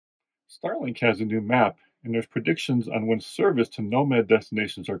Starlink has a new map, and there's predictions on when service to nomad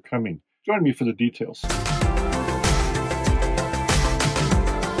destinations are coming. Join me for the details.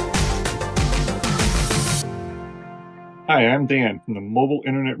 Hi, I'm Dan from the Mobile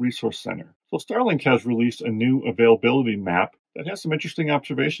Internet Resource Center. So Starlink has released a new availability map that has some interesting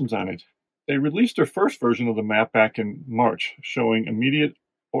observations on it. They released their first version of the map back in March, showing immediate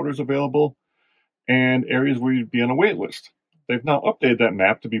orders available and areas where you'd be on a wait list. They've now updated that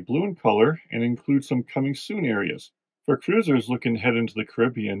map to be blue in color and include some coming soon areas. For cruisers looking to head into the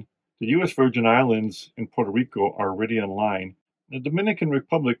Caribbean, the U.S. Virgin Islands and Puerto Rico are already online. The Dominican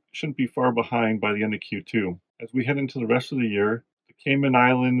Republic shouldn't be far behind by the end of Q2. As we head into the rest of the year, the Cayman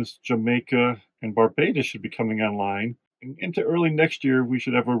Islands, Jamaica, and Barbados should be coming online. And into early next year, we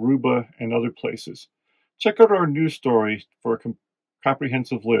should have Aruba and other places. Check out our news story for a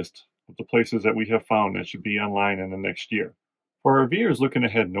comprehensive list of the places that we have found that should be online in the next year. For RVers looking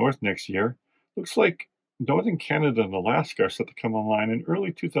ahead north next year, looks like northern Canada and Alaska are set to come online in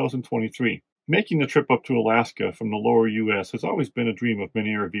early 2023. Making the trip up to Alaska from the lower U.S. has always been a dream of many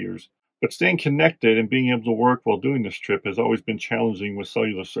RVers, but staying connected and being able to work while doing this trip has always been challenging with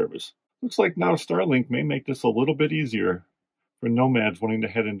cellular service. Looks like now Starlink may make this a little bit easier for nomads wanting to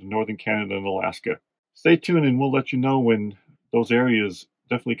head into northern Canada and Alaska. Stay tuned and we'll let you know when those areas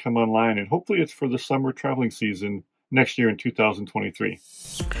definitely come online, and hopefully it's for the summer traveling season next year in 2023.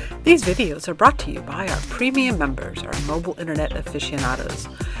 These videos are brought to you by our premium members, our mobile internet aficionados.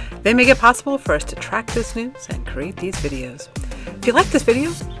 They make it possible for us to track this news and create these videos. If you like this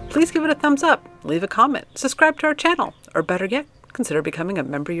video, please give it a thumbs up, leave a comment, subscribe to our channel, or better yet, consider becoming a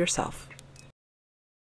member yourself.